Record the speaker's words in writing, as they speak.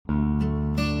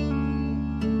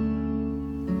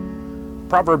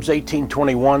Proverbs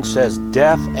 18:21 says,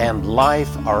 "Death and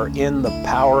life are in the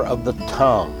power of the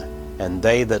tongue, and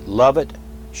they that love it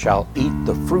shall eat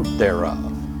the fruit thereof."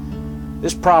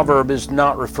 This proverb is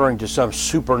not referring to some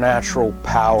supernatural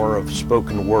power of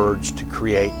spoken words to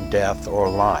create death or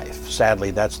life.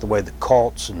 Sadly, that's the way the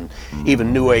cults and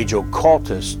even New Age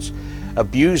occultists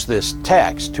abuse this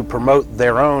text to promote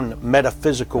their own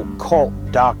metaphysical cult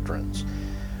doctrines.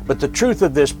 But the truth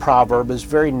of this proverb is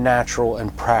very natural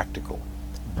and practical.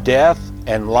 Death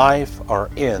and life are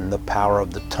in the power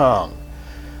of the tongue.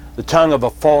 The tongue of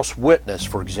a false witness,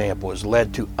 for example, has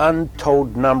led to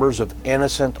untold numbers of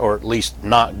innocent, or at least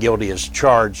not guilty as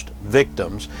charged,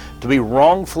 victims to be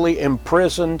wrongfully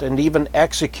imprisoned and even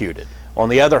executed. On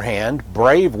the other hand,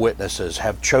 brave witnesses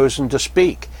have chosen to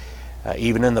speak,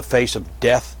 even in the face of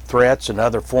death threats and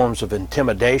other forms of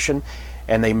intimidation,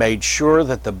 and they made sure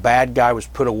that the bad guy was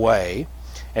put away.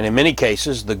 And in many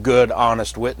cases, the good,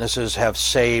 honest witnesses have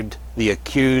saved the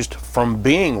accused from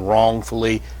being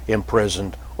wrongfully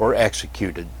imprisoned or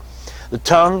executed. The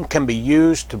tongue can be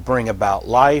used to bring about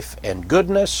life and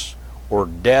goodness, or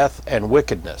death and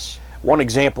wickedness. One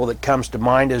example that comes to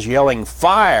mind is yelling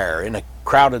fire in a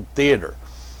crowded theater.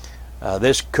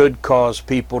 This could cause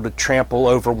people to trample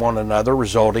over one another,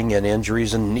 resulting in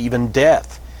injuries and even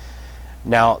death.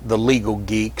 Now, the legal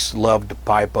geeks love to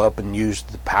pipe up and use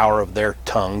the power of their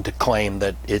tongue to claim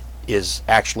that it is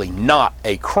actually not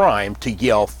a crime to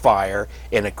yell fire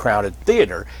in a crowded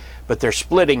theater, but they're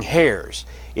splitting hairs.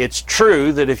 It's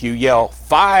true that if you yell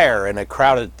fire in a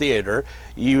crowded theater,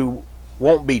 you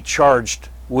won't be charged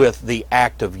with the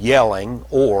act of yelling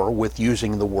or with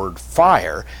using the word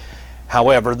fire.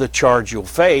 However, the charge you'll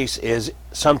face is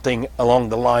something along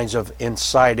the lines of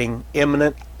inciting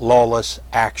imminent lawless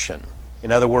action.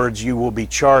 In other words, you will be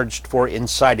charged for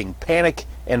inciting panic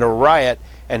and a riot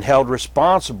and held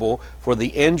responsible for the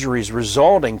injuries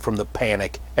resulting from the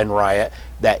panic and riot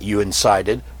that you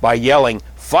incited by yelling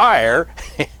fire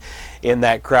in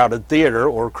that crowded theater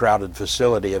or crowded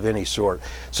facility of any sort.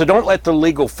 So don't let the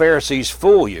legal Pharisees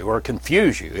fool you or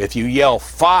confuse you. If you yell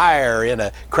fire in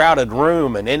a crowded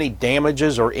room and any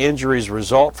damages or injuries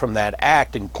result from that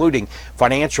act, including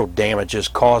financial damages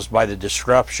caused by the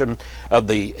disruption of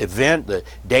the event, the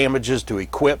damages to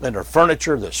equipment or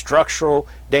furniture, the structural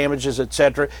damages,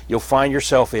 etc., you'll find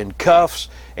yourself in cuffs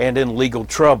and in legal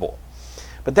trouble.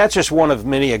 But that's just one of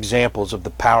many examples of the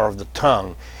power of the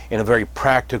tongue in a very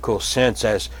practical sense,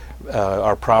 as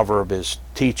our proverb is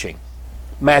teaching.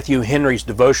 Matthew Henry's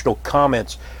devotional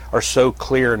comments are so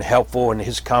clear and helpful, and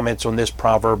his comments on this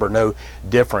proverb are no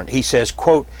different. He says,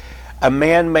 quote, "A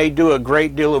man may do a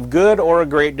great deal of good or a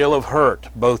great deal of hurt,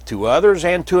 both to others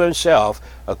and to himself,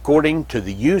 according to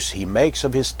the use he makes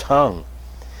of his tongue.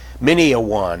 Many a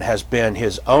one has been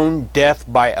his own death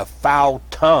by a foul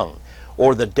tongue,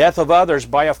 or the death of others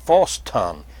by a false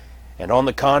tongue. And on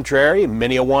the contrary,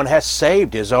 many a one has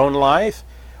saved his own life,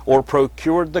 or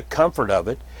procured the comfort of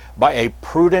it, by a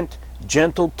prudent,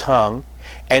 gentle tongue,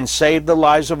 and saved the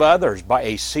lives of others by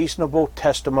a seasonable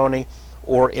testimony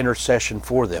or intercession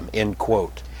for them," end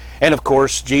quote. And of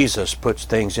course, Jesus puts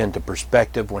things into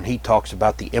perspective when he talks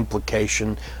about the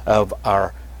implication of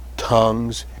our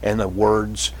tongues and the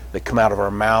words that come out of our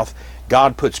mouth.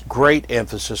 God puts great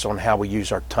emphasis on how we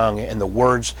use our tongue and the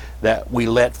words that we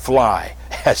let fly,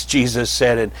 as Jesus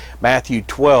said in Matthew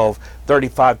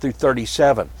 12:35 through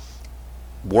 37.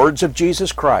 Words of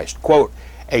Jesus Christ, quote,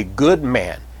 "A good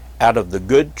man out of the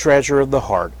good treasure of the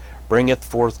heart bringeth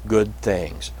forth good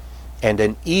things, and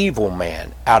an evil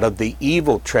man out of the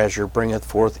evil treasure bringeth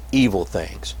forth evil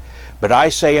things. But I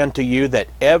say unto you that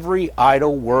every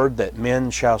idle word that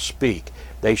men shall speak,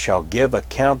 they shall give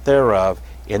account thereof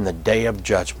in the day of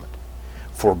judgment.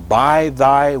 For by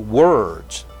thy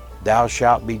words thou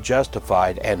shalt be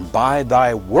justified, and by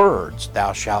thy words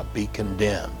thou shalt be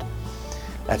condemned."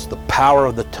 That's the power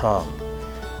of the tongue.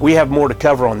 We have more to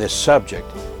cover on this subject.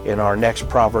 In our next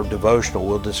Proverb devotional,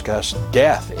 we'll discuss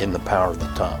death in the power of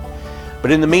the tongue.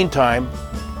 But in the meantime,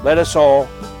 let us all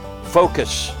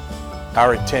focus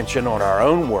our attention on our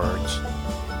own words,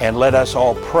 and let us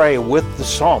all pray with the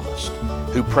psalmist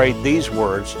who prayed these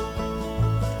words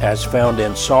as found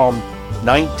in Psalm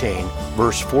 19,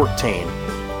 verse 14,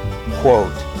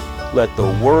 quote, "Let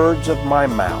the words of my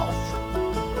mouth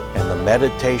and the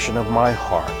meditation of my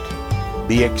heart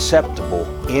be acceptable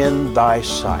in thy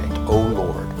sight, O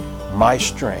Lord, my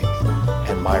strength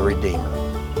and my Redeemer."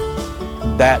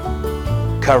 That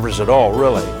covers it all,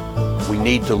 really. We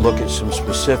need to look at some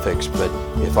specifics, but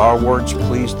if our words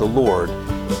please the Lord,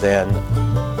 then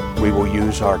we will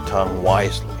use our tongue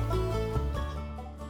wisely.